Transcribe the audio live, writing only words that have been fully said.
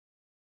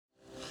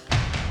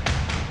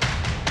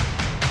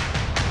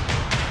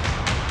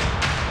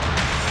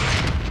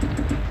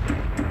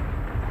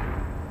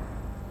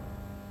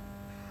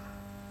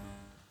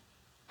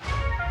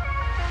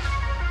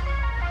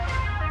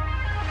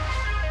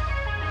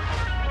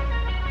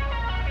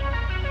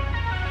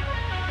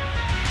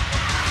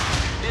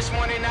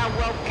I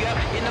woke up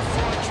in a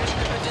fortress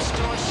of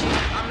distortion.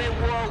 I'm at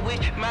war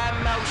with my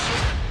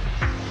emotions.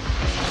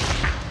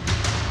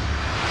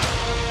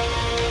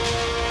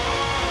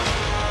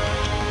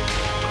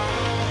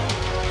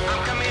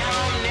 I'm coming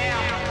home now.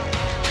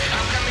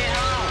 I'm coming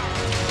home.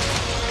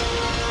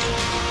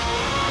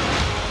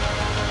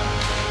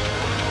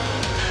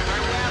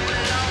 Right where I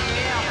belong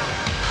now.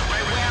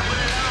 Right where I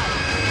belong.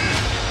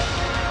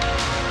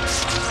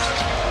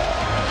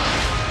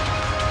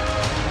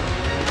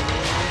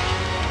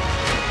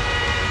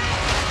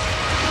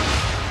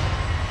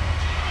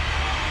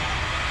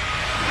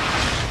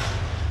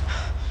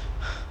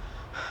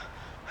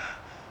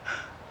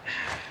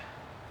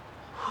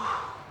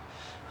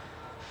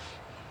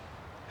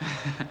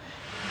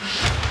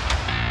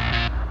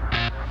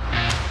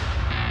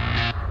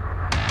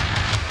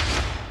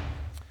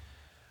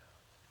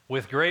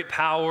 With great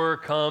power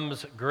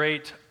comes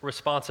great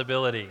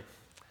responsibility.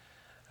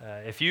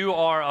 If you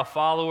are a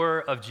follower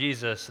of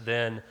Jesus,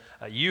 then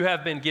you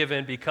have been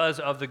given,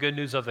 because of the good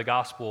news of the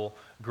gospel,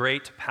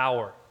 great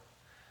power.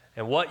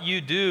 And what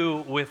you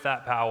do with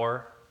that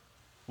power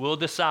will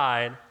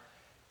decide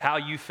how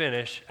you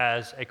finish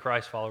as a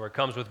Christ follower. It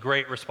comes with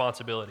great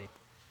responsibility.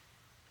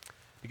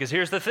 Because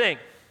here's the thing,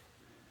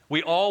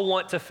 we all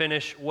want to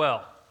finish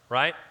well,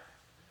 right?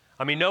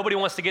 I mean, nobody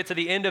wants to get to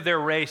the end of their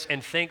race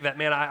and think that,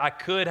 man, I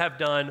could have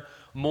done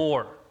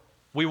more.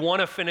 We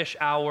want to finish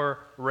our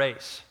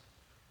race.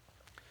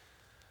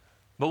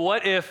 But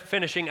what if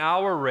finishing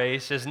our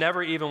race is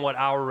never even what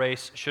our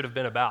race should have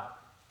been about?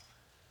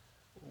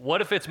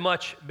 What if it's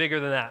much bigger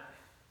than that?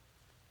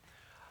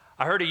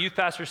 I heard a youth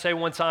pastor say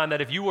one time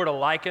that if you were to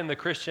liken the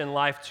Christian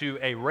life to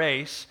a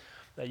race,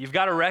 that you've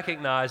got to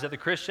recognize that the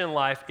Christian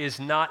life is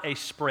not a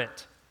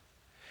sprint.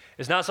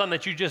 It's not something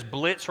that you just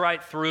blitz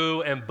right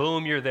through and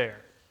boom, you're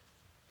there.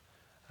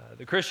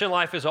 The Christian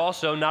life is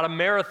also not a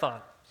marathon.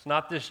 It's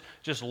not this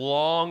just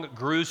long,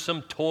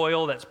 gruesome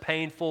toil that's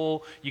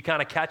painful. You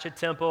kind of catch a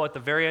tempo at the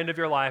very end of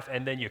your life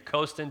and then you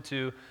coast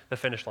into the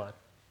finish line.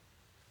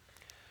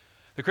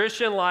 The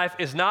Christian life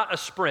is not a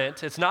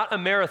sprint. It's not a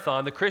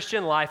marathon. The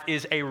Christian life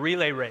is a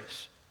relay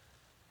race.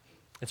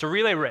 It's a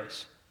relay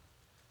race.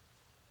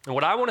 And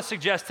what I want to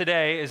suggest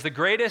today is the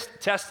greatest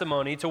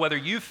testimony to whether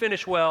you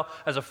finish well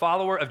as a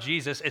follower of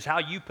Jesus is how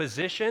you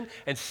position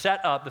and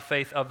set up the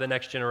faith of the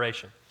next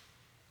generation.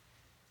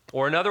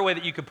 Or another way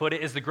that you could put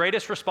it is the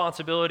greatest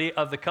responsibility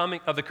of the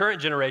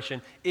current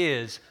generation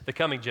is the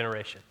coming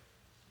generation.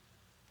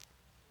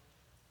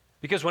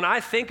 Because when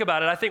I think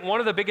about it, I think one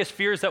of the biggest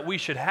fears that we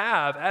should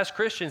have as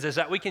Christians is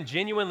that we can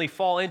genuinely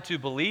fall into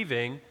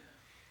believing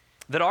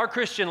that our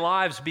Christian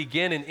lives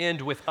begin and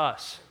end with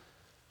us.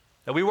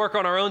 That we work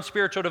on our own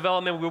spiritual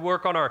development, we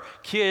work on our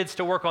kids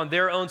to work on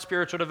their own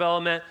spiritual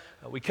development.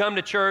 We come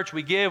to church,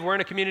 we give, we're in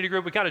a community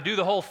group, we kind of do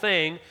the whole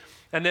thing,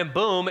 and then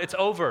boom, it's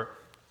over.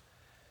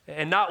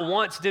 And not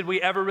once did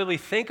we ever really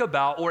think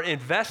about or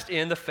invest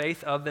in the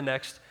faith of the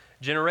next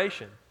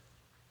generation.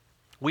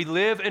 We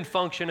live and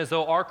function as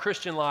though our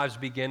Christian lives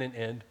begin and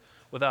end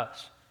with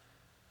us.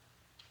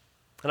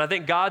 And I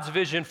think God's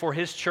vision for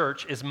His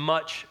church is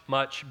much,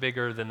 much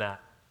bigger than that.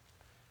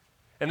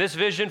 And this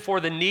vision for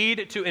the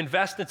need to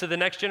invest into the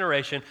next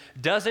generation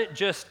doesn't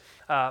just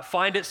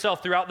find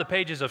itself throughout the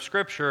pages of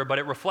Scripture, but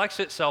it reflects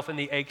itself in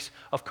the aches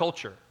of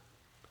culture.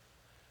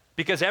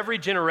 Because every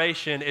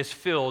generation is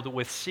filled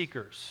with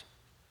seekers.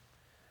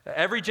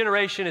 Every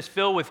generation is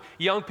filled with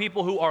young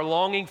people who are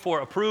longing for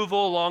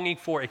approval, longing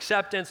for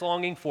acceptance,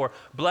 longing for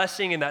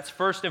blessing, and that's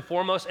first and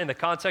foremost in the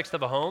context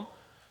of a home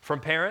from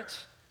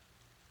parents.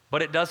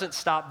 But it doesn't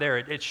stop there.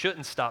 It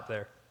shouldn't stop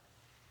there.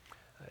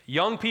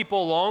 Young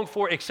people long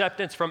for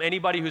acceptance from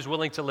anybody who's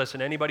willing to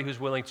listen, anybody who's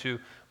willing to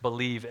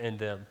believe in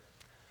them.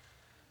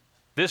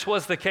 This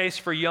was the case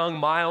for young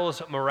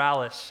Miles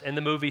Morales in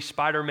the movie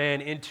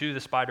Spider-Man Into the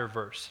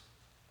Spider-Verse.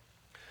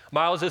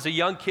 Miles is a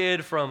young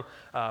kid from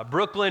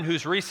Brooklyn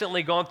who's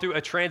recently gone through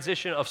a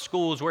transition of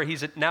schools where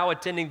he's now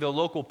attending the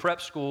local prep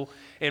school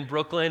in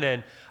Brooklyn,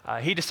 and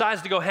he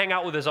decides to go hang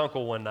out with his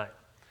uncle one night.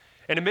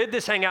 And amid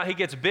this hangout, he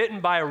gets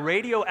bitten by a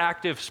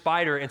radioactive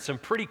spider, and some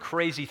pretty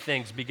crazy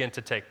things begin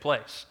to take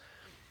place.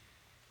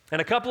 And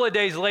a couple of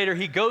days later,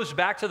 he goes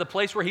back to the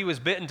place where he was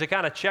bitten to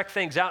kind of check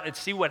things out and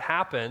see what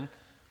happened.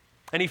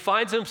 And he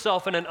finds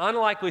himself in an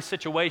unlikely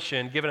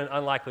situation, given an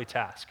unlikely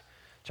task.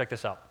 Check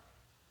this out.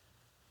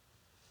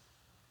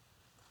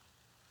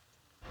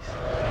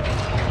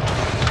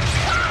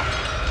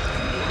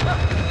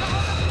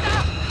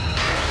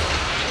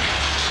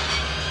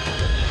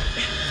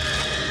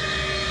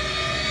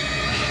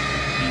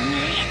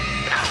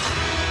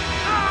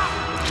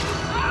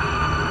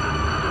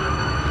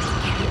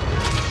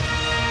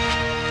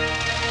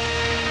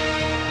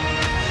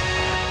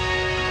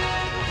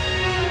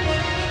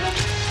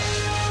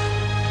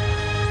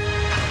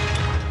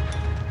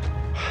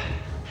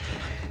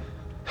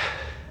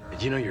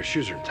 You know your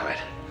shoes are tied.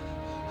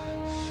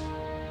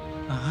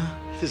 Uh-huh.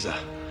 This is a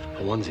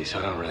onesie, so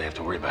I don't really have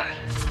to worry about it.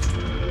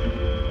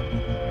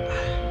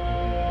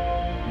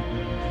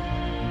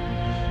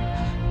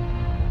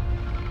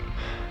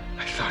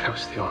 I thought I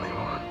was the only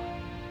one.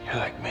 You're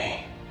like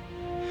me.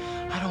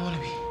 I don't want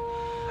to be.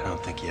 I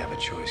don't think you have a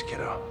choice,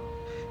 kiddo.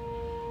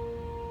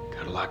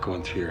 Got a lot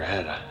going through your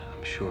head,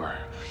 I'm sure.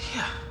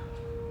 Yeah.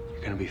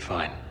 You're gonna be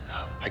fine.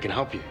 I can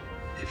help you.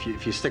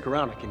 If you stick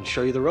around, I can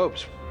show you the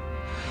ropes.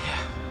 Yeah.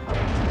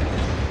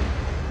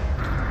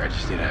 I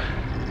just need to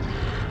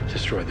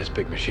destroy this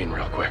big machine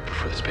real quick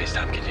before the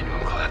space-time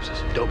continuum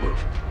collapses. Don't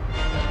move.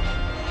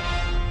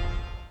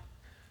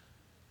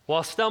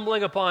 While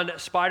stumbling upon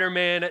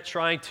Spider-Man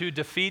trying to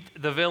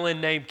defeat the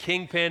villain named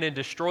Kingpin and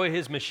destroy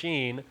his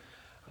machine,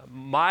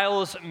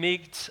 Miles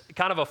meets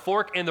kind of a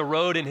fork in the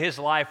road in his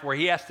life where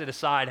he has to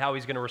decide how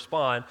he's going to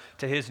respond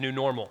to his new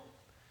normal.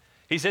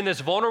 He's in this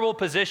vulnerable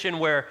position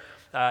where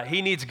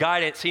he needs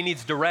guidance, he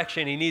needs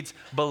direction, he needs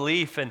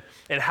belief and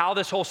how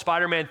this whole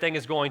Spider-Man thing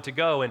is going to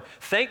go. And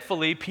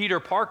thankfully, Peter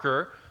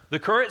Parker, the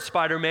current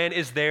Spider-Man,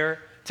 is there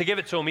to give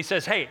it to him. He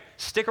says, hey,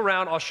 stick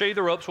around, I'll show you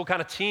the ropes, we'll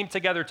kind of team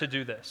together to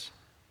do this.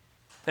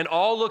 And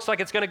all looks like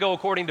it's going to go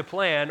according to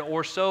plan,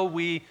 or so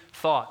we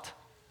thought.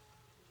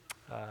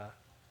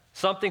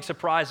 Something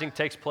surprising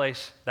takes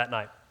place that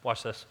night.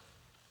 Watch this.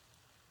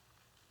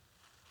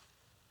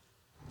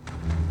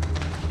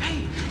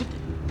 Hey,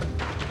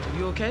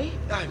 you okay?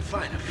 I'm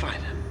fine.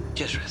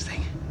 Just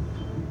resting.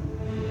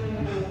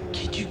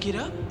 Did you get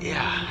up?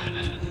 Yeah.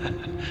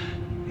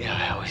 Yeah,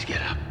 I always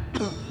get up.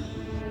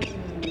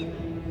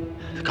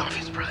 The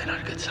coffee's probably not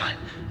a good sign.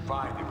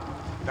 Find him.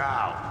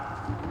 Now.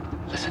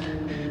 Listen,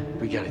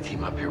 we gotta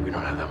team up here. We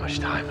don't have that much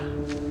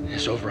time.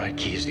 This override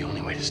key is the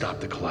only way to stop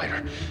the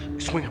collider.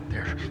 Swing up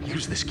there,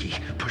 use this key,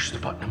 push the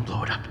button and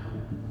blow it up.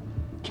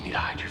 You need to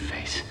hide your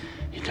face.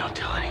 You don't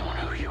tell anyone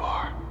who you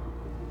are.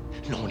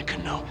 No one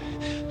can know.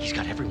 He's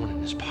got everyone in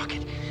his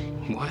pocket.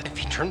 What? If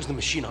he turns the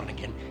machine on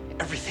again,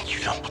 everything you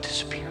know will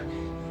disappear.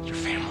 Your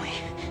family,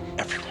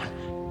 everyone.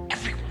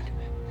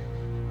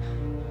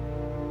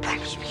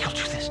 Promise me you'll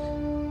do this.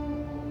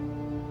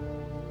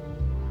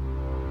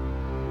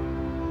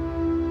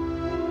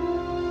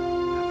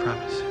 I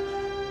promise.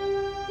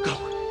 Go.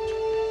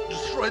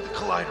 Destroy the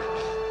collider.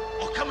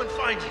 I'll come and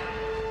find you.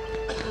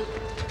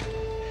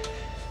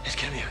 It's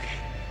gonna be okay.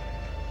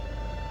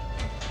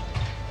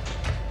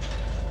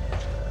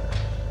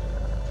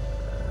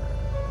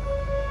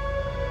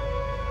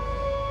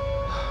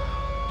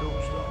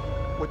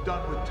 Tombstone, we're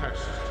done with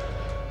Texas.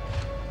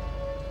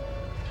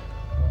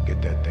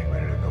 Get that thing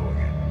ready to go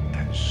again.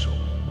 And soon.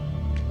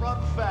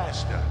 Run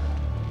faster.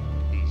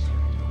 Easier,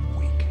 you're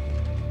weak.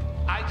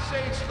 I'd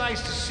say it's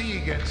nice to see you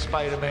again,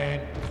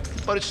 Spider-Man,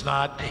 but it's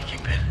not. Hey,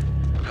 Kingpin.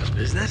 How's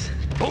business?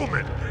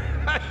 Booming.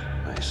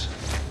 Nice.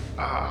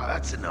 Ah,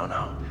 that's a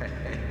no-no.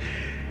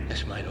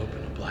 This might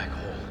open a black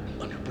hole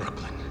under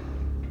Brooklyn.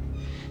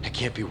 It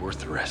can't be worth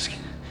the risk.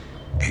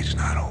 It's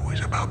not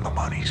always about the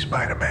money,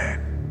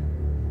 Spider-Man.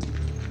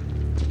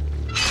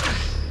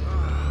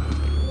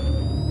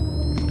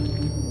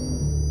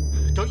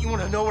 Don't you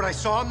want to know what I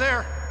saw in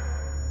there?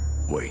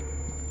 Wait.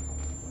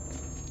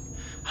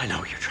 I know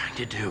what you're trying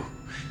to do.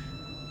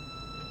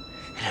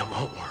 And it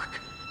won't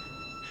work.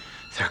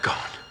 They're gone.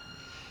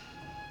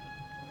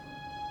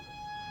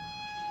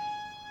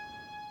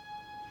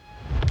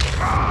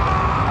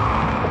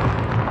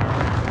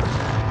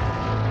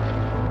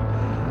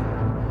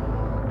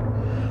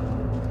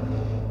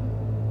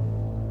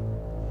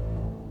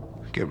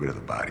 Get rid of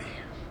the body.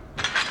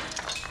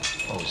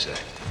 Jose.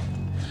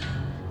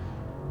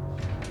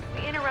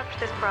 We interrupt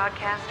this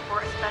broadcast for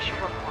a special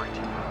report.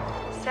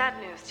 Sad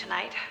news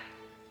tonight.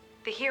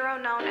 The hero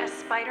known as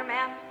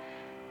Spider-Man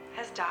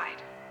has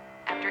died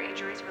after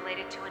injuries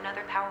related to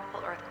another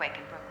powerful earthquake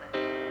in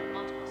Brooklyn.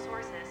 Multiple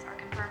sources are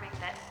confirming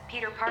that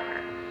Peter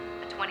Parker,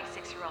 a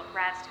 26-year-old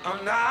grad student,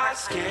 I'm not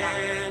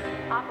scared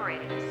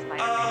operated as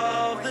Spider-Man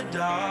of the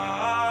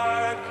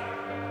dark.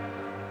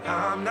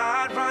 I'm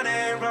not running.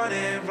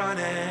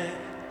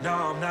 No,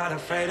 I'm not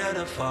afraid of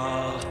the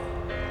fall.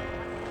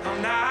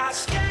 I'm not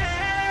scared.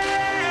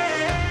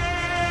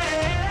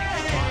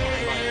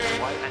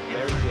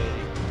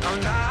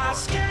 I'm not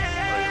scared.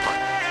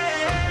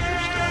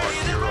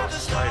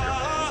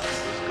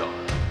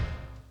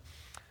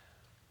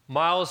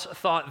 Miles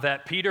thought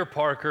that Peter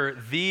Parker,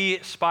 the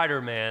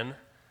Spider-Man,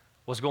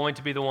 was going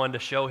to be the one to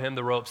show him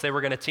the ropes. They were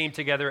going to team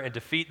together and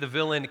defeat the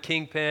villain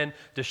Kingpin,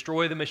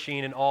 destroy the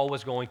machine, and all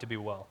was going to be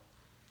well.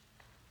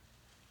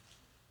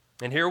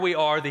 And here we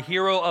are, the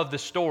hero of the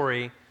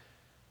story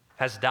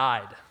has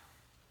died.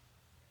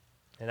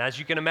 And as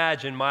you can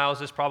imagine,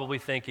 Miles is probably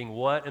thinking,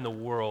 what in the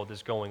world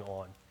is going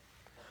on?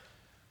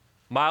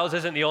 Miles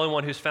isn't the only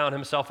one who's found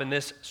himself in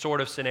this sort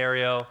of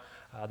scenario.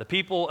 The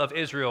people of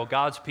Israel,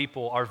 God's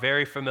people, are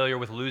very familiar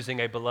with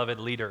losing a beloved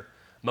leader,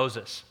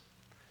 Moses.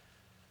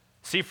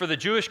 See, for the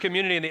Jewish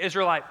community and the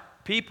Israelite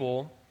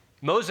people,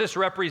 Moses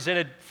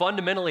represented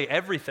fundamentally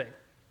everything.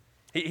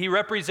 He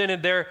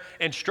represented their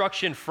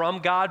instruction from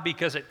God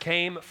because it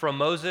came from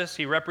Moses.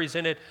 He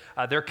represented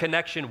their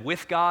connection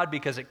with God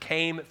because it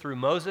came through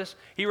Moses.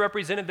 He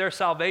represented their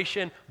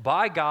salvation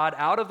by God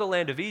out of the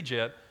land of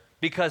Egypt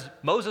because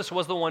Moses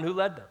was the one who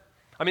led them.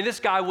 I mean, this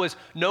guy was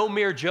no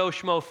mere Joe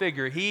Schmo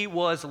figure. He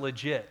was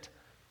legit.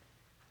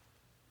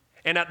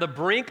 And at the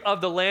brink of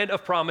the land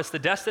of promise, the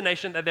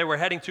destination that they were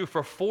heading to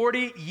for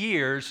 40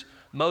 years,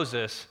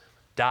 Moses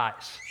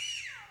dies.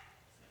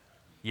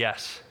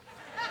 Yes,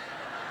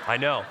 I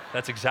know.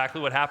 That's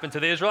exactly what happened to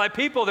the Israelite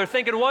people. They're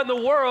thinking, what in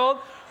the world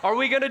are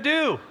we going to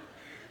do?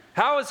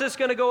 How is this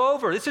going to go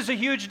over? This is a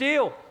huge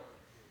deal.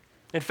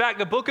 In fact,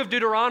 the book of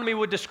Deuteronomy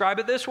would describe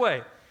it this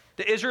way.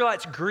 The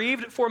Israelites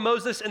grieved for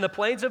Moses in the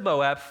plains of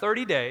Moab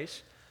 30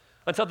 days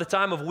until the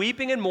time of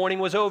weeping and mourning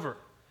was over.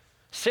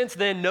 Since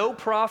then, no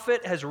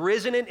prophet has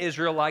risen in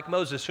Israel like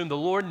Moses, whom the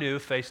Lord knew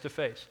face to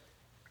face.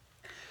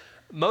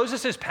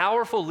 Moses'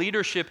 powerful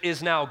leadership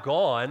is now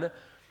gone,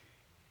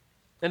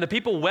 and the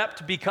people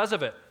wept because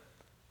of it.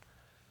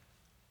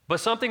 But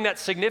something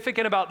that's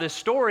significant about this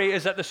story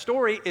is that the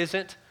story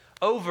isn't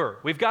over.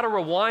 We've got to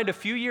rewind a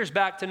few years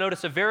back to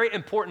notice a very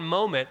important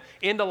moment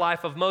in the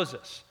life of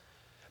Moses.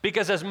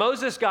 Because as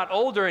Moses got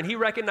older and he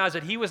recognized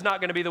that he was not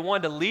going to be the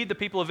one to lead the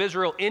people of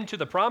Israel into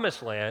the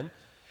promised land,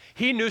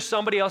 he knew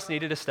somebody else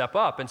needed to step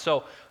up. And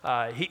so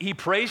he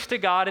prays to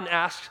God and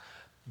asks,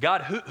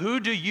 God, who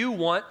do you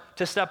want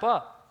to step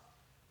up?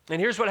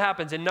 And here's what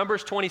happens in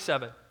Numbers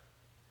 27.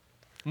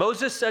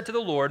 Moses said to the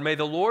Lord, may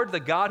the Lord, the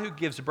God who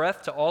gives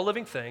breath to all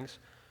living things,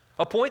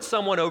 appoint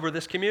someone over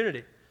this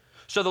community.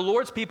 So the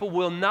Lord's people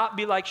will not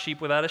be like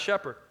sheep without a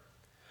shepherd.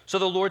 So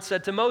the Lord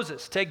said to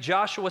Moses, take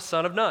Joshua,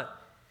 son of Nun,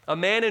 a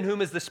man in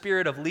whom is the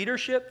spirit of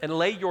leadership, and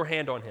lay your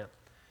hand on him.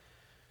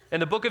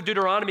 And the book of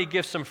Deuteronomy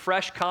gives some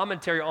fresh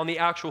commentary on the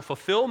actual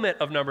fulfillment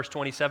of Numbers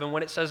 27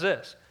 when it says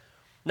this.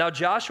 Now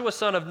Joshua,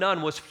 son of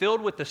Nun, was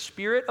filled with the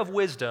spirit of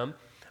wisdom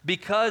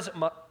because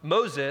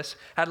Moses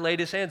had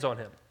laid his hands on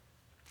him.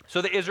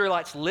 So the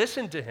Israelites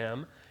listened to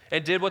him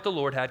and did what the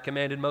Lord had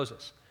commanded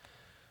Moses.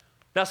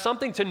 Now,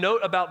 something to note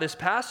about this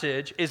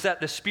passage is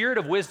that the spirit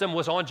of wisdom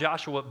was on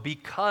Joshua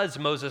because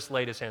Moses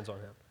laid his hands on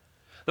him.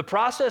 The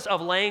process of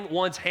laying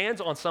one's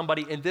hands on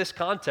somebody in this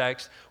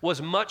context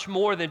was much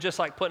more than just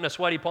like putting a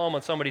sweaty palm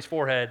on somebody's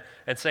forehead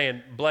and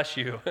saying, bless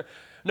you.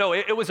 No,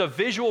 it was a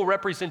visual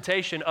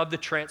representation of the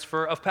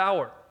transfer of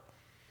power.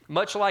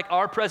 Much like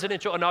our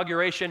presidential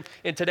inauguration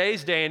in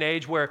today's day and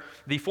age, where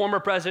the former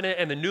president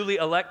and the newly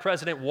elect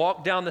president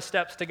walk down the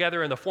steps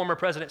together and the former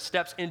president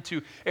steps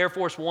into Air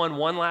Force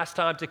One last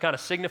time to kind of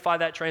signify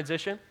that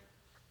transition,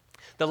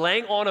 the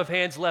laying on of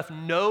hands left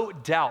no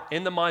doubt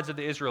in the minds of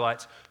the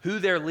Israelites who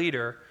their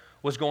leader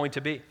was going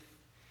to be.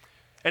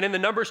 And in the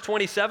Numbers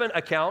 27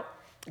 account,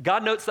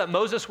 God notes that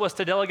Moses was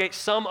to delegate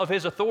some of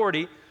his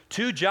authority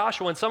to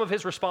Joshua and some of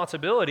his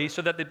responsibility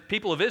so that the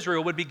people of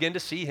Israel would begin to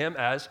see him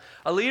as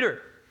a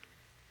leader.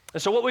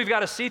 And so what we've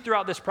got to see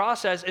throughout this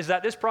process is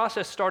that this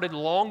process started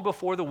long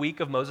before the week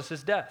of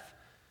Moses' death.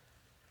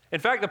 In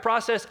fact, the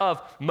process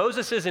of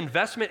Moses'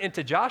 investment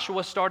into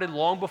Joshua started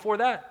long before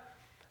that.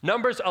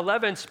 Numbers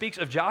 11 speaks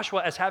of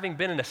Joshua as having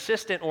been an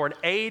assistant or an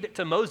aide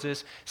to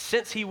Moses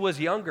since he was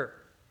younger.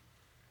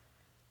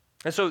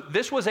 And so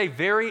this was a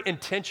very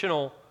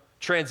intentional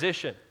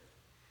transition.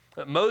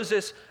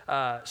 Moses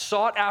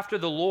sought after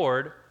the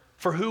Lord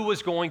for who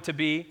was going to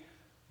be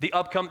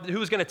who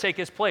was going to take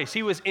his place.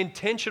 He was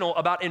intentional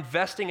about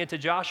investing into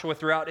Joshua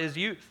throughout his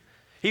youth.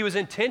 He was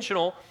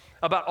intentional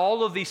about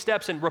all of these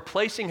steps and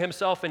replacing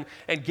himself and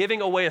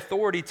giving away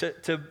authority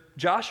to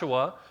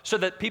Joshua so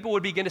that people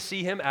would begin to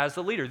see him as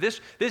the leader.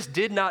 This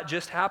did not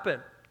just happen.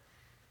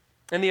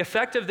 And the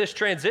effect of this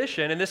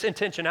transition and this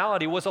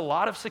intentionality was a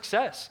lot of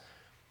success.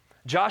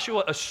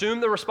 Joshua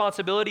assumed the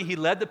responsibility. He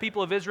led the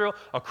people of Israel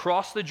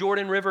across the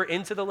Jordan River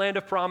into the land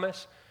of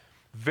promise.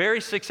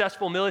 Very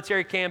successful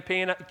military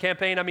campaign.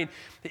 I mean,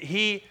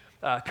 he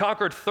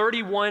conquered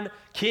 31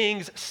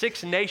 kings,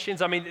 6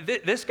 nations. I mean,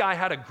 this guy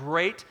had a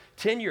great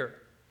tenure.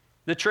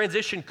 The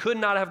transition could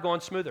not have gone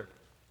smoother.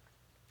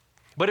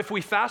 But if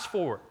we fast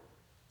forward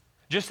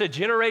just a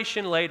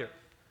generation later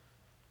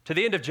to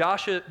the end of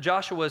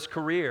Joshua's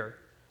career,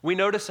 we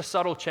notice a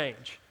subtle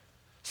change.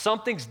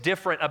 Something's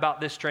different about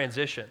this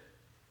transition.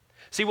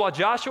 See, while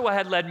Joshua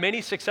had led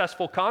many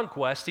successful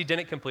conquests, he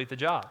didn't complete the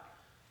job.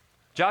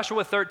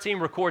 Joshua 13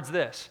 records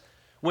this.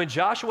 When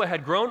Joshua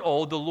had grown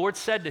old, the Lord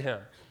said to him,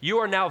 you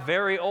are now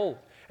very old,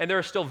 and there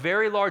are still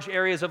very large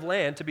areas of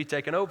land to be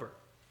taken over.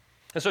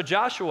 And so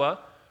Joshua,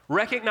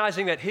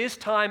 recognizing that his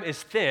time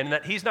is thin,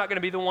 that he's not going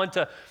to be the one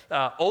to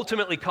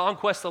ultimately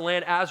conquest the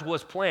land as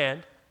was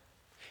planned,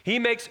 he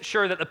makes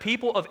sure that the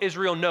people of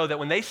Israel know that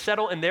when they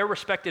settle in their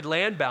respected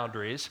land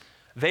boundaries,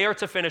 they are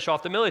to finish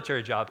off the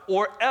military job,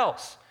 or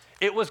else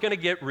it was going to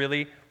get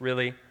really,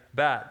 really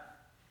bad.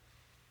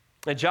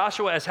 And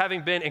Joshua, as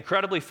having been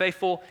incredibly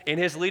faithful in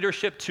his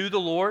leadership to the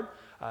Lord,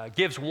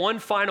 gives one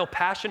final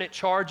passionate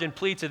charge and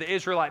plea to the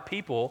Israelite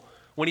people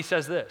when he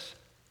says this.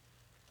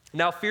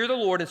 Now fear the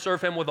Lord and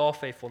serve him with all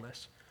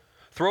faithfulness.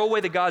 Throw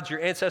away the gods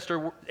your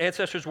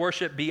ancestors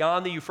worshiped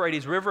beyond the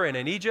Euphrates River and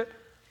in Egypt,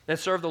 and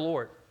serve the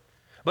Lord.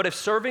 But if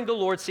serving the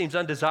Lord seems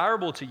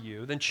undesirable to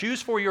you, then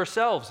choose for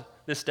yourselves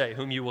this day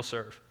whom you will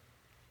serve.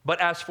 But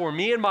as for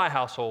me and my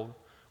household,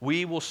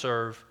 we will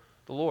serve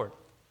the Lord.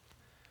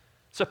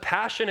 It's a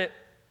passionate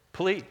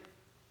plea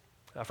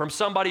from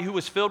somebody who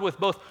was filled with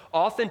both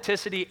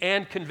authenticity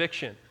and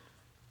conviction.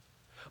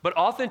 But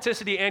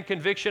authenticity and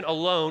conviction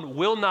alone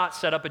will not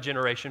set up a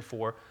generation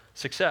for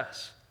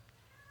success.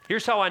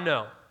 Here's how I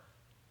know.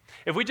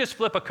 If we just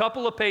flip a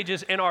couple of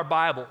pages in our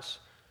Bibles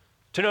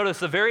to notice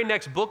the very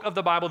next book of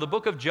the Bible, the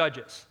book of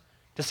Judges,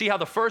 to see how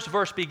the first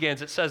verse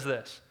begins, it says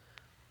this.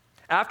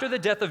 After the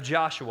death of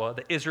Joshua,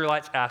 the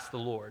Israelites asked the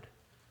Lord,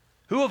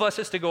 who of us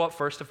is to go up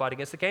first to fight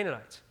against the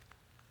Canaanites?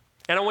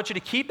 And I want you to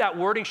keep that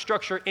wording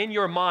structure in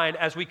your mind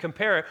as we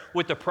compare it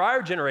with the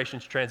prior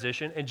generation's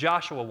transition in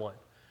Joshua 1,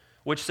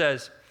 which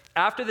says,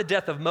 after the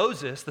death of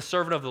Moses, the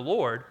servant of the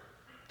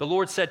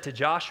Lord said to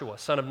Joshua,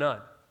 son of Nun,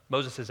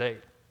 Moses'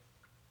 aide.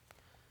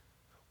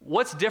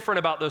 What's different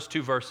about those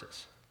two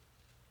verses?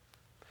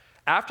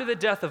 After the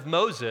death of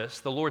Moses,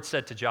 the Lord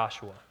said to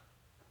Joshua.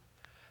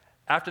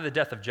 After the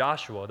death of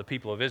Joshua, the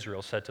people of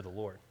Israel said to the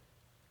Lord.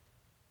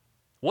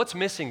 What's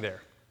missing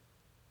there?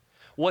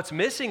 What's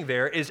missing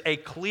there is a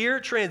clear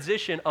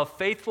transition of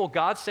faithful,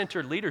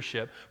 God-centered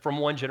leadership from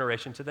one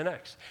generation to the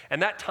next.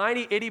 And that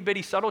tiny,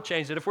 itty-bitty, subtle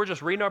change that if we're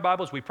just reading our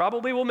Bibles, we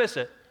probably will miss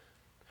it,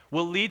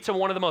 will lead to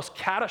one of the most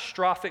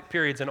catastrophic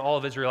periods in all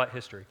of Israelite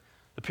history,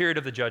 the period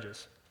of the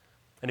Judges.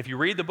 And if you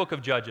read the book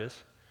of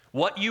Judges,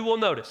 what you will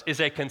notice is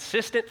a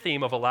consistent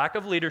theme of a lack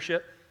of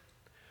leadership,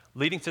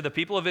 leading to the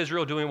people of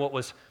Israel doing what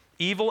was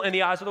evil in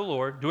the eyes of the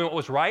Lord, doing what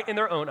was right in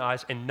their own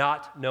eyes, and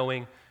not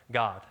knowing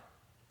God.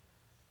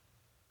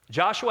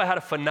 Joshua had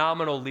a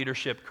phenomenal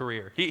leadership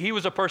career. He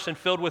was a person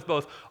filled with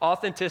both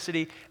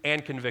authenticity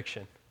and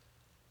conviction.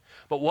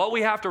 But what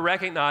we have to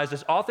recognize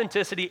is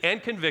authenticity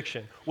and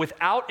conviction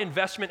without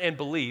investment and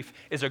belief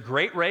is a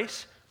great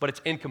race, but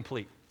it's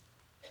incomplete.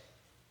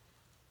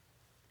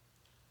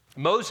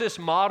 Moses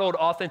modeled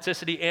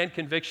authenticity and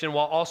conviction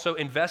while also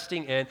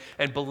investing in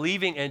and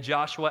believing in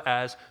Joshua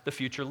as the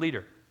future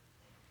leader.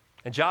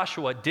 And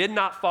Joshua did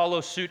not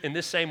follow suit in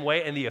this same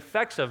way, and the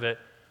effects of it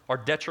are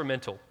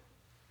detrimental.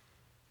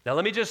 Now,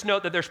 let me just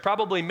note that there's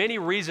probably many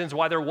reasons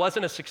why there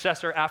wasn't a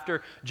successor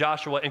after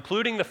Joshua,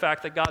 including the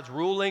fact that God's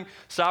ruling,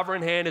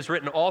 sovereign hand is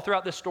written all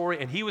throughout this story,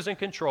 and he was in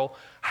control.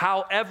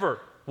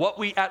 However, what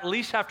we at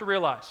least have to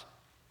realize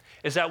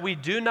is that we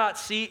do not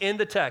see in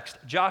the text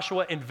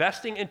Joshua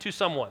investing into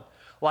someone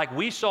like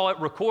we saw it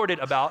recorded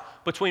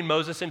about between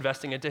Moses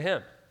investing into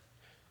him.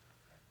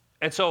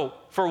 And so,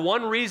 for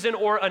one reason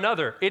or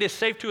another, it is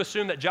safe to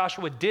assume that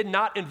Joshua did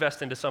not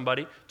invest into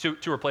somebody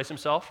to replace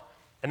himself,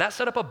 and that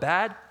set up a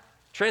bad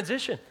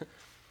transition.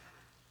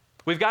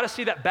 We've got to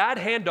see that bad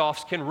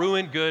handoffs can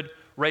ruin good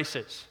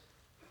races.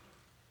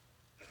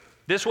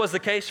 This was the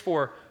case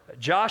for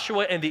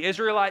Joshua and the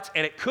Israelites,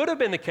 and it could have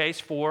been the case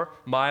for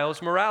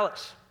Miles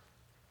Morales.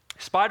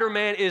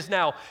 Spider-Man is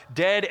now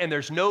dead, and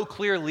there's no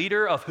clear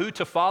leader of who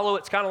to follow.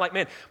 It's kind of like,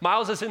 man,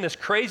 Miles is in this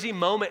crazy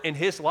moment in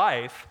his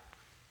life,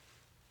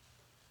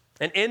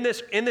 and in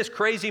this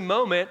crazy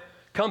moment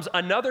comes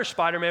another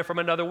Spider-Man from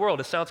another world.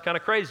 It sounds kind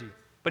of crazy,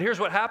 but here's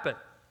what happened.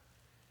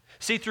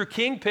 See, through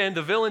Kingpin,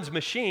 the villain's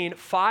machine,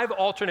 5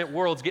 alternate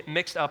worlds get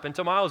mixed up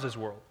into Miles'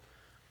 world.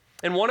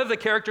 And one of the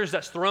characters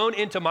that's thrown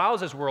into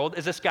Miles' world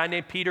is this guy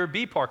named Peter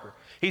B. Parker.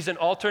 He's an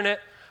alternate,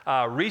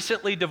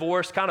 recently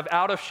divorced, kind of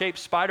out-of-shape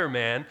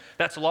Spider-Man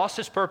that's lost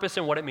his purpose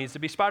in what it means to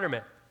be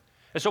Spider-Man.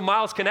 And so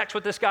Miles connects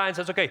with this guy and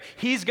says, okay,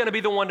 he's going to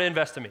be the one to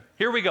invest in me.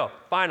 Here we go,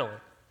 finally.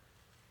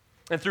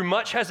 And through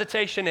much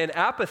hesitation and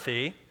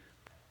apathy,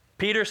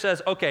 Peter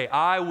says, okay,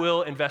 I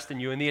will invest in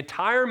you. And the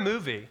entire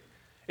movie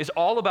is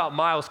all about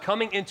Miles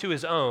coming into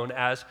his own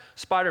as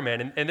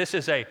Spider-Man. And this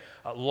is a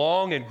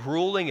long and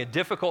grueling and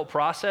difficult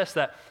process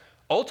that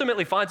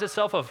ultimately finds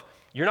itself of,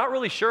 you're not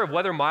really sure of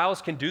whether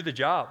Miles can do the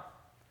job.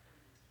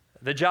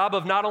 The job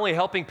of not only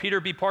helping Peter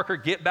B. Parker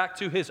get back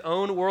to his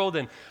own world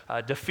and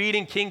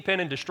defeating Kingpin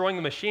and destroying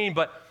the machine,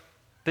 but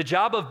the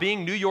job of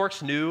being New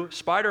York's new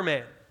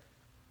Spider-Man.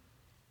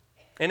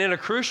 And in a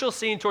crucial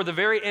scene toward the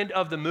very end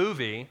of the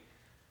movie,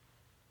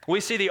 we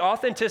see the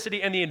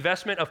authenticity and the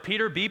investment of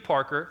Peter B.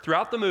 Parker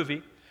throughout the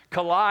movie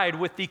collide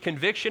with the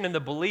conviction and the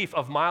belief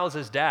of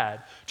Miles'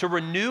 dad to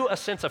renew a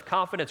sense of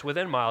confidence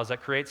within Miles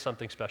that creates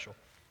something special.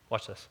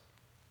 Watch this.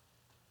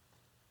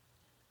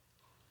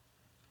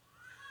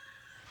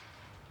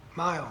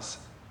 Miles,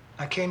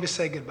 I came to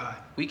say goodbye.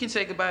 We can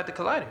say goodbye at the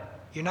Collider.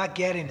 You're not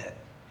getting it.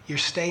 You're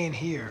staying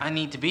here. I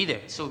need to be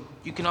there, so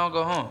you can all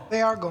go home.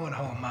 They are going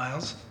home,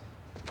 Miles.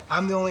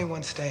 I'm the only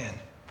one staying.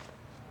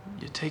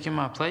 You're taking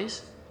my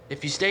place?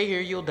 If you stay here,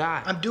 you'll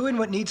die. I'm doing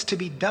what needs to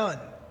be done.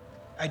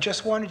 I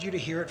just wanted you to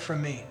hear it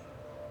from me.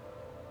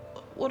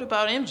 What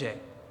about MJ?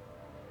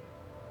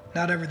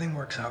 Not everything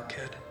works out,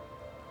 kid.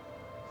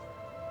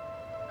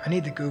 I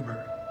need the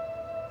goober.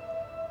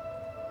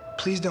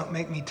 Please don't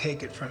make me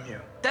take it from you.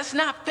 That's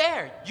not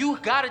fair. You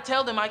gotta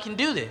tell them I can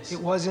do this. It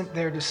wasn't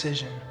their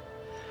decision.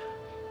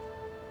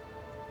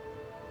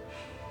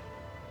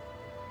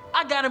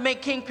 I gotta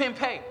make Kingpin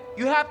pay.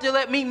 You have to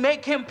let me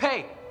make him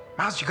pay.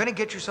 Miles, you're gonna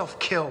get yourself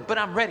killed. But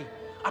I'm ready.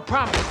 I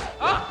promise.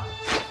 Ah!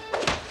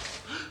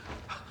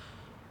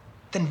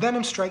 Then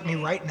Venom strike me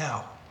right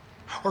now.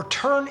 Or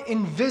turn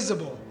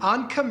invisible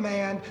on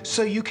command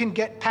so you can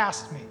get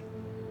past me.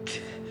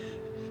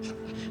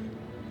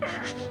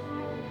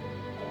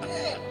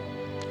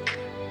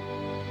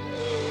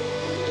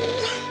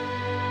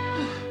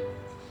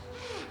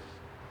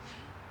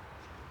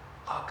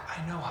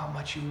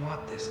 much you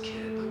want this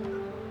kid.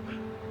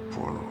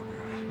 Poor little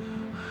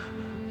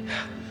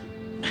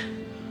guy.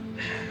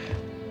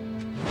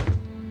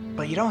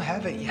 But you don't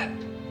have it yet.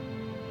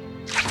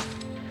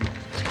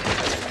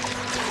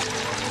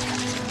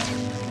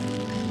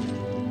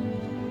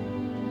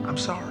 I'm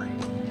sorry.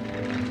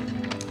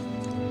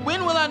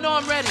 When will I know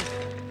I'm ready?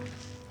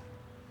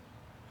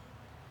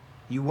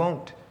 You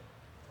won't.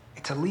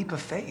 It's a leap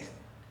of faith.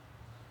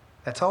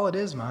 That's all it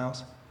is,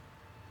 Miles.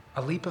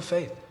 A leap of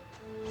faith.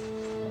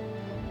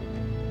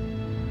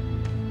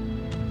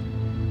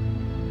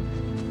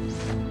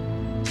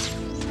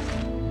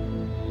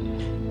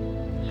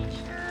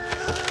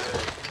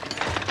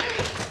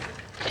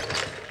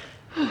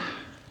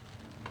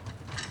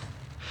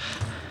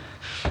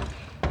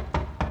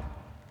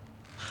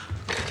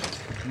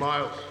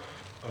 Miles,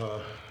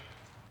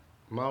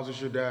 Miles,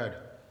 it's your dad.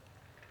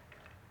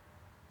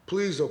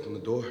 Please open the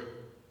door.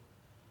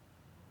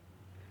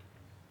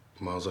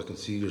 Miles, I can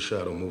see your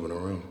shadow moving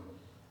around.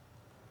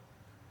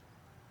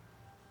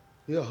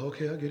 Yeah,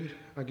 okay, I get it.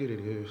 I get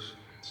it. You're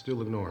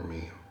still ignoring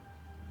me.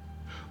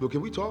 Look, can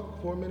we talk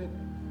for a minute?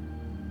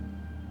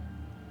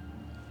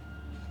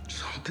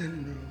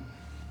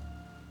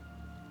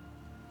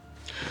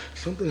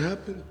 Something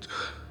happened.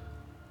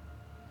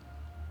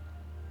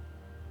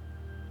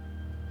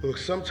 Look,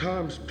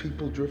 sometimes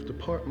people drift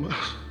apart, Miles.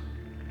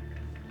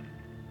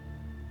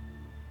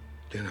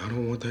 And I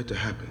don't want that to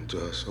happen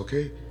to us,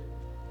 okay?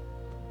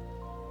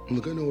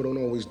 Look, I know I don't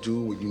always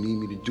do what you need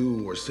me to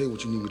do or say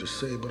what you need me to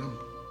say, but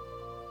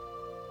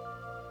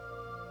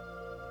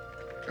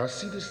I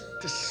see this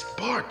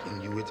spark in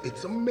you.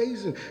 It's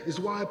amazing. It's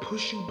why I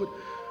push you, but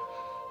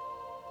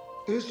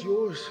it's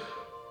yours.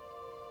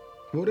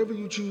 Whatever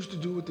you choose to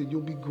do with it,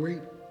 you'll be great.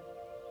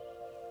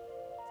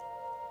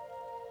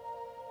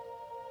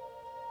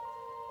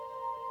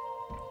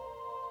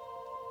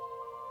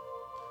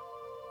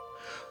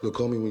 Look,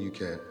 call me when you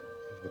can,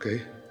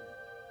 okay?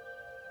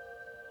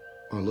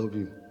 I love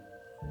you.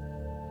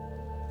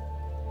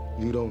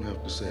 You don't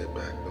have to say it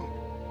back, though.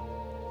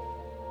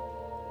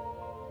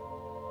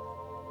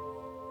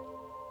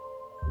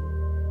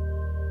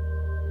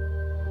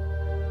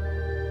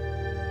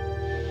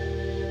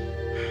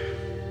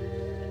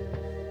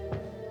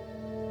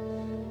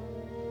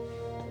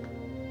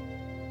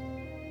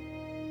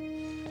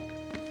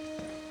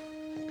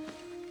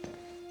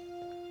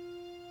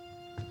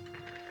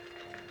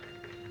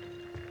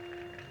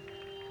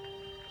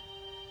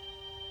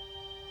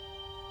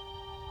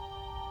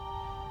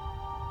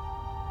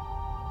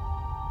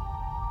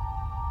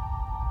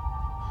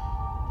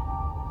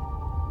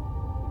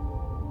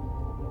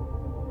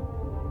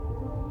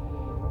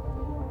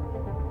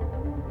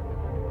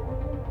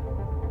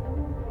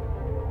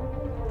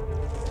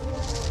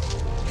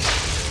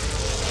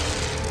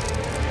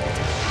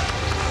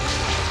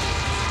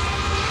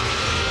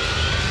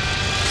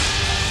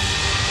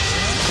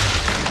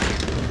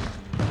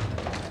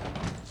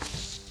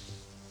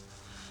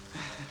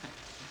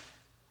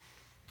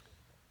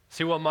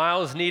 See, what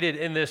Miles needed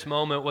in this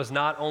moment was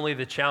not only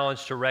the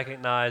challenge to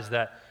recognize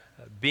that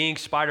being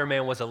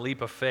Spider-Man was a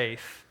leap of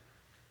faith,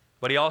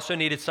 but he also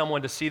needed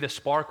someone to see the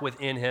spark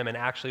within him and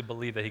actually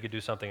believe that he could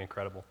do something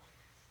incredible.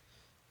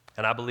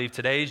 And I believe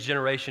today's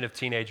generation of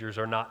teenagers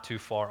are not too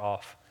far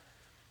off.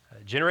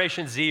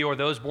 Generation Z, or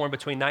those born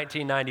between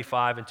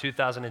 1995 and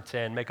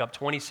 2010, make up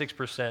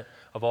 26%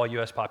 of all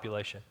U.S.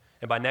 population.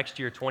 And by next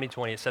year,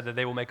 2020, it said that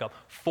they will make up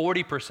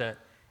 40%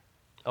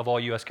 of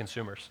all U.S.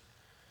 consumers.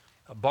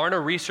 A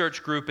Barna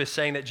Research Group is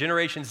saying that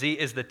Generation Z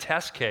is the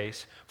test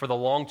case for the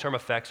long-term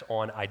effects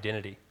on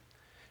identity.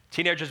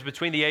 Teenagers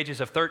between the ages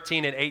of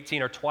 13 and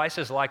 18 are twice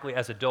as likely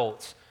as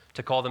adults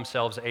to call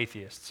themselves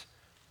atheists.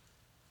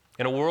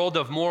 In a world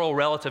of moral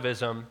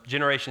relativism,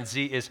 Generation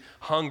Z is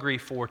hungry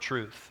for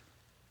truth.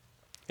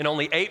 And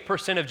only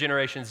 8% of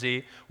Generation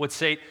Z would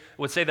say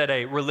that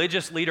a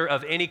religious leader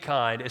of any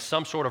kind is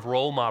some sort of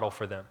role model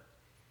for them,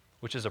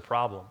 which is a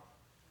problem.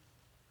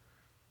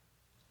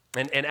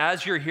 And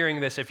as you're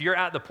hearing this, if you're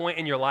at the point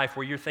in your life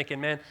where you're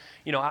thinking, man,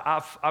 you know,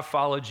 I've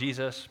followed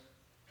Jesus,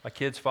 my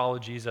kids follow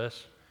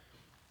Jesus,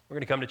 we're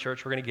going to come to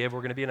church, we're going to give,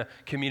 we're going to be in a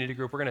community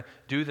group, we're going to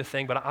do the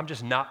thing, but I'm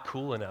just not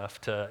cool enough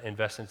to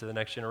invest into the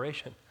next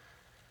generation,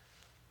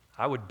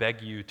 I would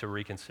beg you to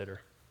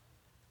reconsider.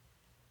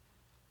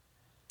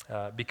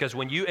 Because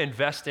when you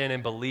invest in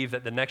and believe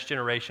that the next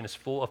generation is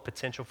full of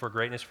potential for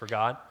greatness for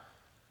God,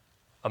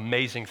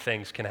 amazing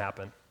things can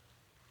happen.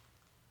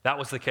 That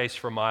was the case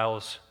for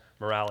Miles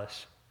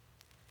Morales.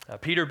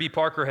 Peter B.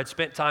 Parker had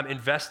spent time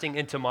investing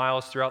into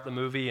Miles throughout the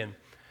movie, and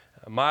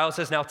Miles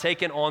has now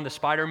taken on the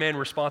Spider-Man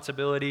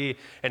responsibility,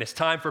 and it's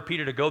time for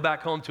Peter to go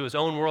back home to his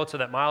own world so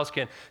that Miles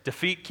can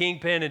defeat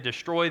Kingpin and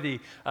destroy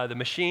the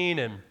machine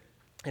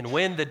and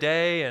win the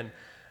day.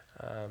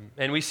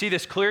 And we see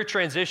this clear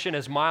transition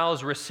as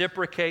Miles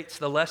reciprocates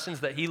the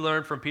lessons that he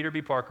learned from Peter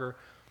B. Parker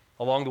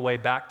along the way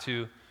back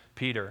to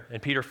Peter. And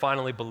Peter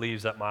finally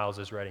believes that Miles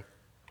is ready.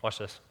 Watch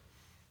this.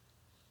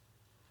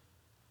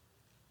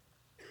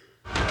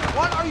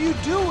 What are you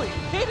doing?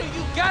 Peter,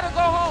 you gotta go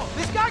home.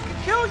 This guy could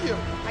kill you.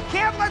 I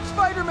can't let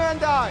Spider-Man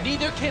die.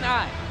 Neither can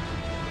I.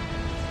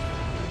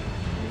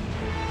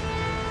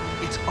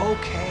 It's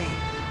okay.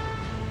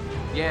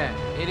 Yeah,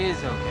 it is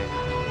okay.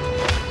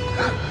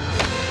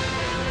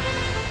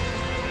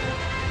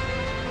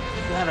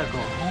 You gotta go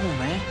home,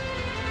 man.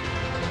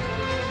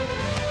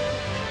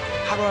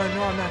 How do I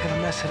know I'm not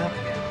gonna mess it up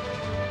again?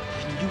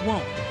 You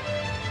won't.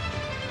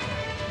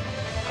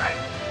 I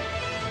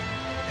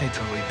hate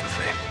to leap the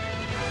faith.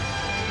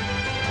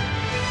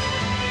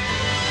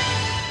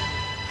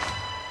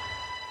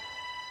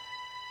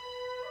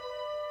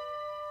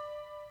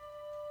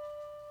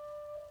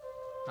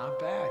 Not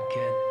bad,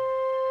 kid.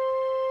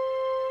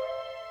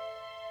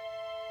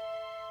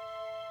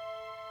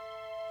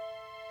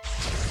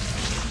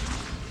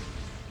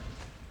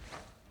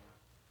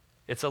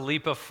 It's a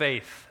leap of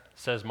faith,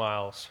 says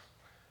Miles.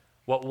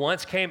 What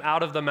once came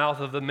out of the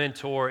mouth of the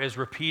mentor is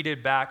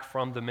repeated back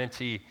from the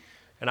mentee,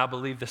 and I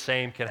believe the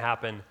same can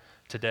happen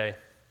today.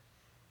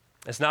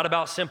 It's not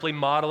about simply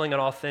modeling an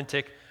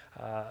authentic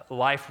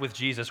life with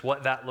Jesus,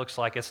 what that looks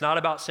like. It's not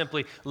about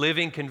simply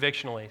living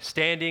convictionally,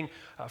 standing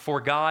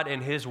for God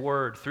and His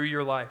Word through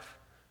your life.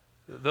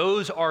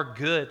 Those are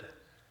good,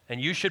 and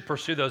you should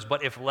pursue those,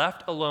 but if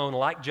left alone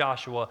like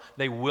Joshua,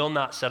 they will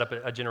not set up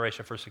a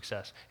generation for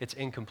success. It's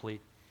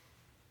incomplete.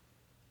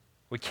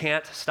 We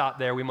can't stop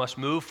there. We must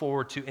move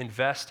forward to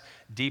invest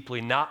deeply,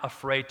 not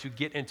afraid to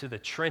get into the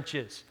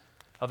trenches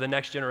of the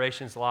next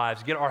generation's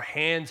lives, get our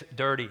hands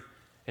dirty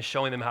in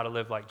showing them how to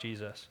live like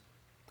Jesus.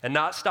 And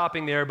not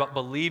stopping there, but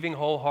believing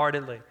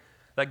wholeheartedly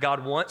that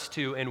God wants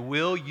to and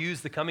will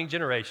use the coming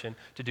generation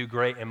to do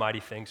great and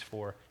mighty things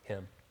for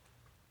Him.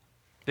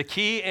 The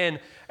key in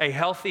a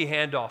healthy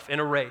handoff in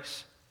a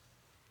race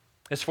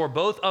is for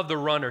both of the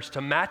runners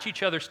to match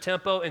each other's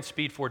tempo and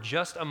speed for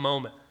just a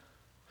moment,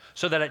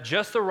 so that at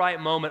just the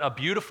right moment, a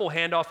beautiful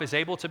handoff is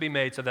able to be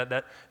made so that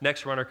that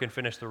next runner can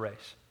finish the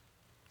race.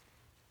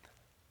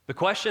 The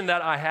question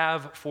that I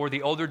have for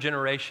the older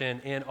generation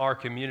in our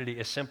community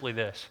is simply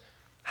this: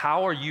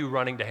 how are you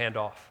running to hand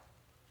off?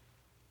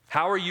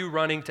 How are you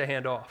running to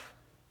hand off?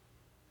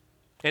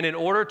 And in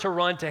order to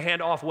run to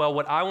hand off well,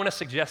 what I want to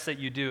suggest that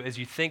you do is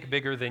you think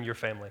bigger than your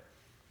family.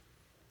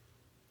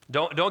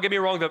 Don't get me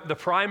wrong, the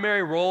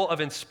primary role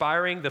of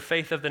inspiring the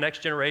faith of the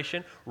next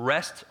generation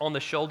rests on the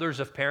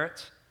shoulders of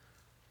parents.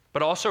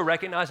 But also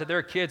recognize that there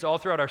are kids all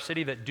throughout our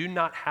city that do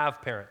not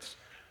have parents,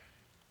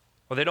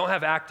 or they don't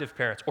have active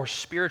parents, or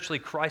spiritually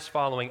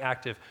Christ-following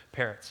active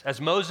parents. As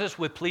Moses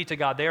would plead to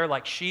God, they are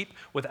like sheep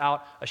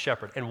without a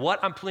shepherd. And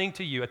what I'm pleading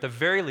to you, at the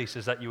very least,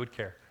 is that you would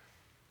care,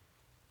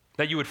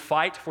 that you would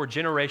fight for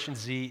Generation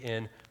Z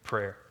in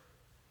prayer.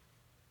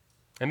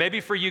 And maybe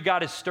for you,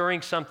 God is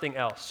stirring something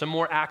else, some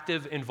more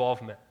active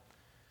involvement.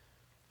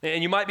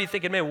 And you might be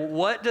thinking, man,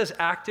 what does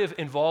active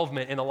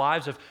involvement in the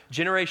lives of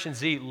Generation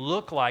Z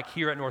look like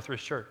here at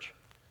Northridge Church?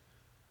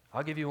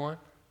 I'll give you one.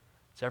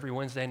 It's every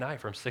Wednesday night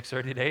from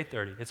 6:30 to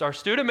 8:30. It's our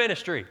student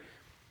ministry.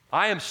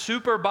 I am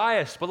super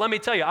biased, but let me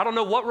tell you, I don't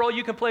know what role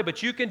you can play,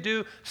 but you can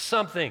do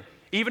something.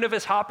 Even if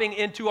it's hopping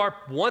into our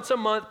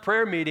once-a-month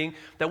prayer meeting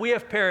that we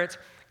have parents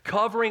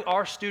covering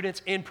our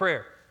students in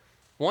prayer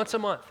once a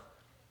month.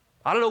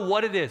 I don't know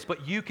what it is,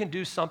 but you can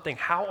do something.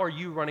 How are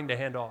you running to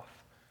hand off?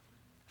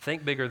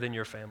 Think bigger than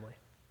your family.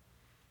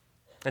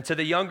 And to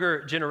the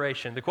younger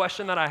generation, the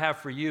question that I have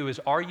for you is,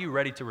 are you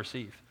ready to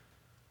receive?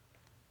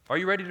 Are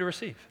you ready to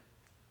receive?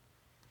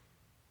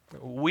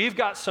 We've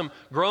got some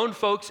grown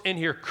folks in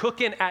here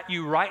cooking at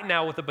you right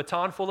now with a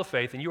baton full of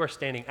faith, and you are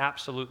standing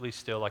absolutely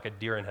still like a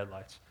deer in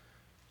headlights.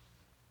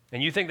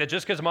 And you think that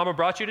just because mama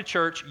brought you to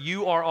church,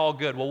 you are all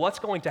good. Well, what's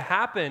going to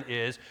happen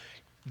is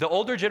the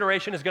older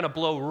generation is going to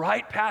blow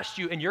right past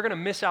you, and you're going to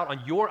miss out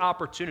on your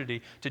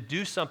opportunity to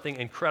do something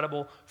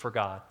incredible for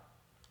God.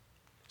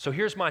 So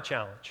here's my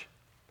challenge.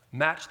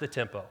 Match the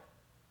tempo.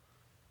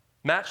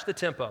 Match the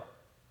tempo.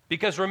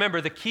 Because remember,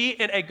 the key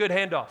in a good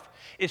handoff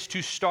is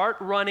to start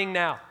running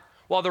now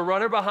while the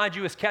runner behind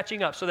you is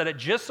catching up, so that at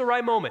just the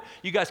right moment,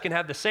 you guys can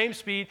have the same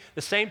speed,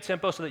 the same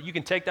tempo, so that you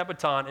can take that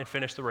baton and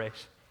finish the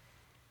race.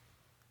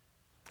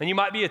 And you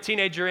might be a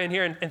teenager in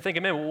here and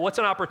thinking, man, what's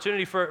an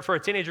opportunity for a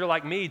teenager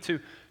like me to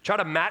try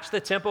to match the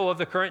tempo of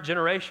the current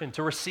generation,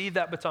 to receive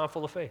that baton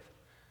full of faith?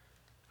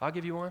 I'll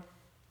give you one.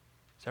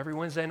 It's every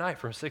Wednesday night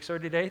from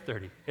 6:30 to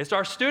 8:30. It's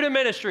our student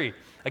ministry.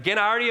 Again,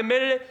 I already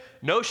admitted it.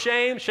 No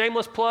shame,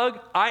 shameless plug.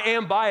 I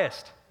am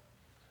biased.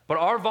 But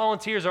our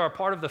volunteers are a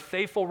part of the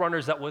faithful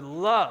runners that would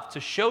love to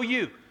show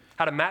you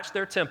how to match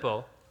their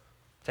tempo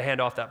to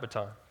hand off that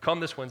baton. Come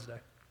this Wednesday.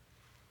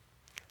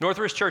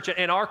 Northridge Church,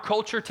 in our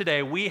culture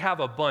today, we have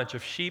a bunch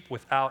of sheep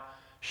without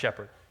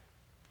shepherd.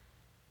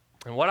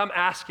 And what I'm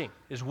asking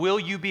is, will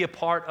you be a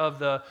part of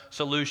the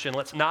solution?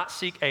 Let's not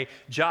seek a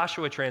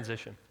Joshua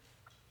transition.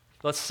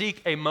 Let's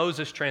seek a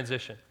Moses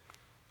transition.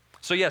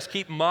 So yes,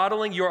 keep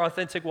modeling your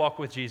authentic walk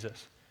with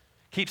Jesus.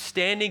 Keep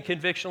standing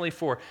convictionally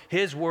for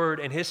His word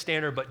and His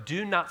standard, but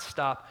do not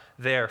stop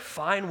there.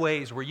 Find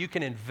ways where you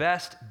can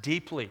invest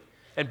deeply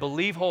and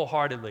believe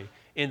wholeheartedly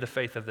in the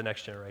faith of the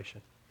next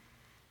generation.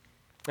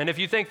 And if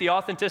you think the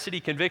authenticity,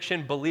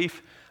 conviction,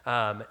 belief,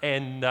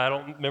 and I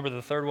don't remember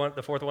the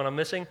fourth one I'm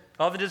missing,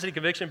 authenticity,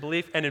 conviction,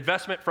 belief, and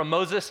investment from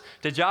Moses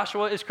to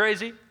Joshua is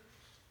crazy,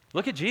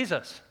 look at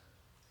Jesus.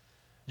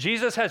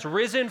 Jesus has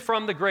risen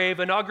from the grave,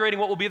 inaugurating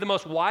what will be the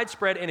most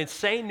widespread and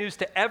insane news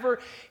to ever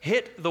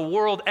hit the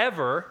world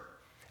ever.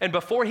 And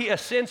before he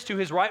ascends to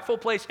his rightful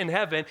place in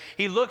heaven,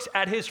 he looks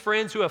at his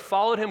friends who have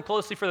followed him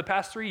closely for the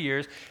past 3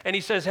 years, and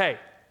he says, hey,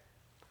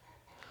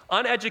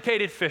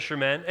 uneducated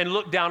fishermen, and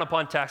look down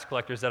upon tax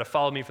collectors that have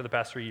followed me for the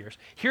past 3 years.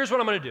 Here's what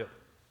I'm going to do.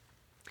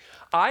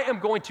 I am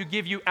going to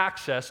give you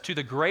access to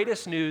the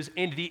greatest news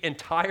in the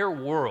entire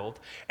world,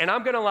 and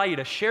I'm going to allow you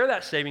to share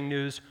that saving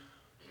news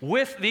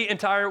with the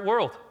entire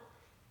world.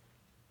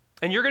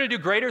 And you're going to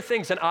do greater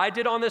things than I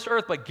did on this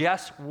earth, but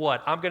guess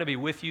what? I'm going to be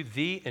with you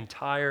the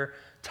entire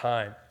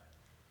time.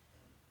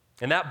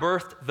 And that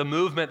birthed the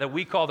movement that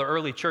we call the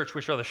early church,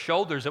 which are the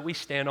shoulders that we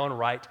stand on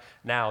right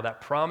now.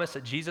 That promise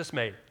that Jesus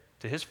made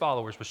to his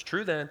followers was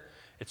true then,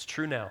 it's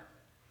true now.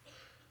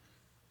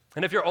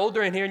 And if you're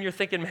older in here and you're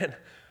thinking, man,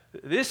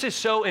 this is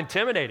so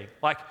intimidating.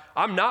 Like,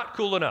 I'm not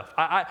cool enough.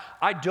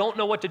 I don't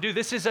know what to do.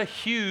 This is a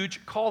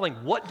huge calling.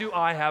 What do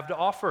I have to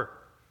offer?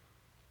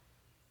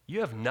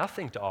 You have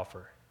nothing to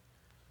offer.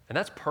 And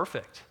that's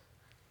perfect.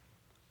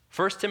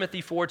 1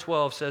 Timothy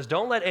 4:12 says,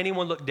 don't let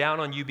anyone look down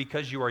on you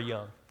because you are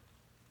young,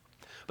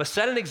 but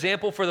set an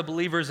example for the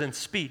believers in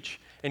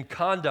speech, in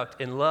conduct,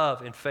 in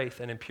love, in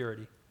faith, and in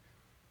purity.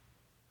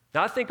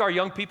 Now, I think our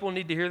young people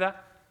need to hear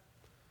that.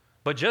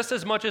 But just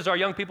as much as our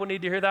young people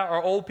need to hear that,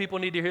 our old people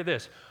need to hear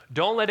this.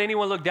 Don't let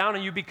anyone look down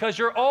on you because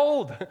you're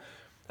old.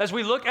 As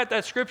we look at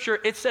that scripture,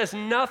 it says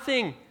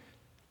nothing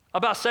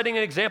about setting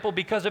an example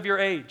because of your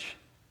age.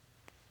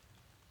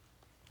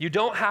 You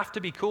don't have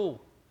to be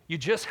cool. You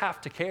just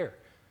have to care.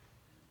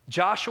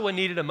 Joshua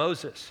needed a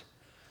Moses.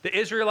 The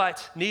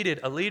Israelites needed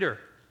a leader.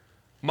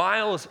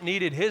 Miles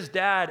needed his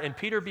dad and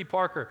Peter B.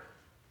 Parker.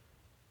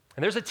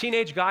 And there's a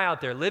teenage guy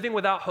out there living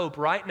without hope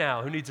right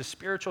now who needs a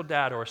spiritual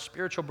dad or a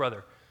spiritual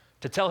brother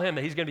to tell him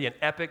that he's going to be an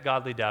epic,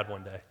 godly dad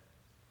one day.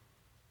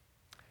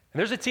 And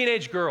there's a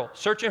teenage girl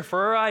searching for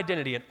her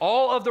identity in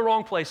all of the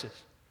wrong places.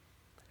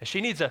 And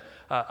she needs a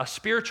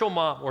spiritual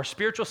mom or a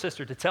spiritual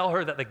sister to tell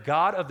her that the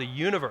God of the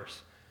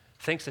universe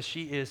thinks that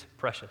she is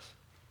precious.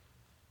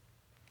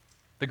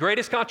 The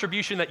greatest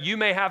contribution that you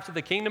may have to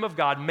the kingdom of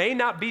God may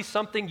not be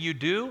something you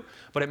do,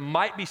 but it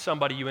might be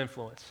somebody you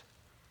influence.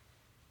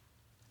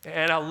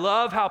 And I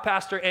love how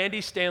Pastor Andy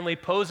Stanley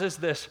poses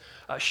this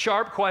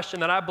sharp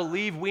question that I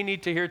believe we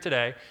need to hear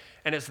today,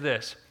 and it's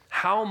this: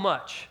 how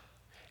much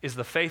is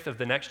the faith of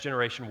the next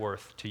generation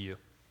worth to you?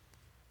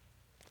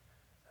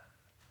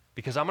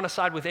 Because I'm going to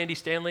side with Andy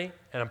Stanley,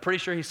 and I'm pretty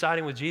sure he's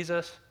siding with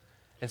Jesus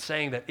and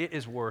saying that it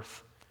is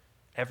worth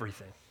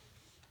everything.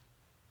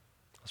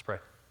 Let's pray.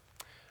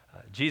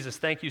 Jesus,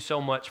 thank you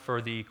so much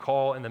for the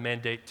call and the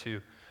mandate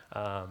to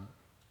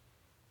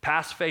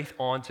pass faith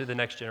on to the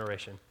next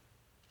generation.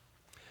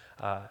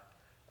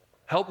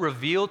 Help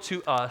reveal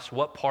to us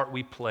what part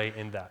we play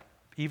in that,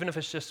 even if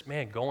it's just,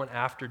 going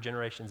after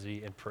Generation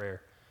Z in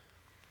prayer.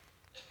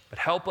 But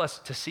help us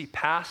to see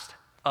past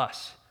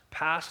us,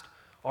 past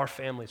our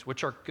families,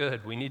 which are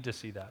good. We need to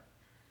see that.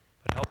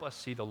 But help us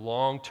see the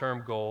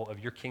long-term goal of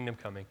your kingdom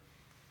coming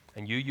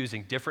and you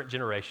using different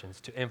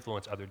generations to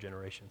influence other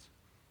generations.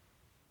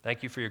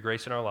 Thank you for your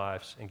grace in our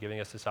lives and giving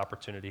us this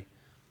opportunity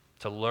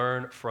to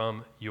learn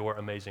from your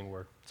amazing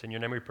word. It's in your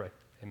name we pray.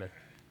 Amen.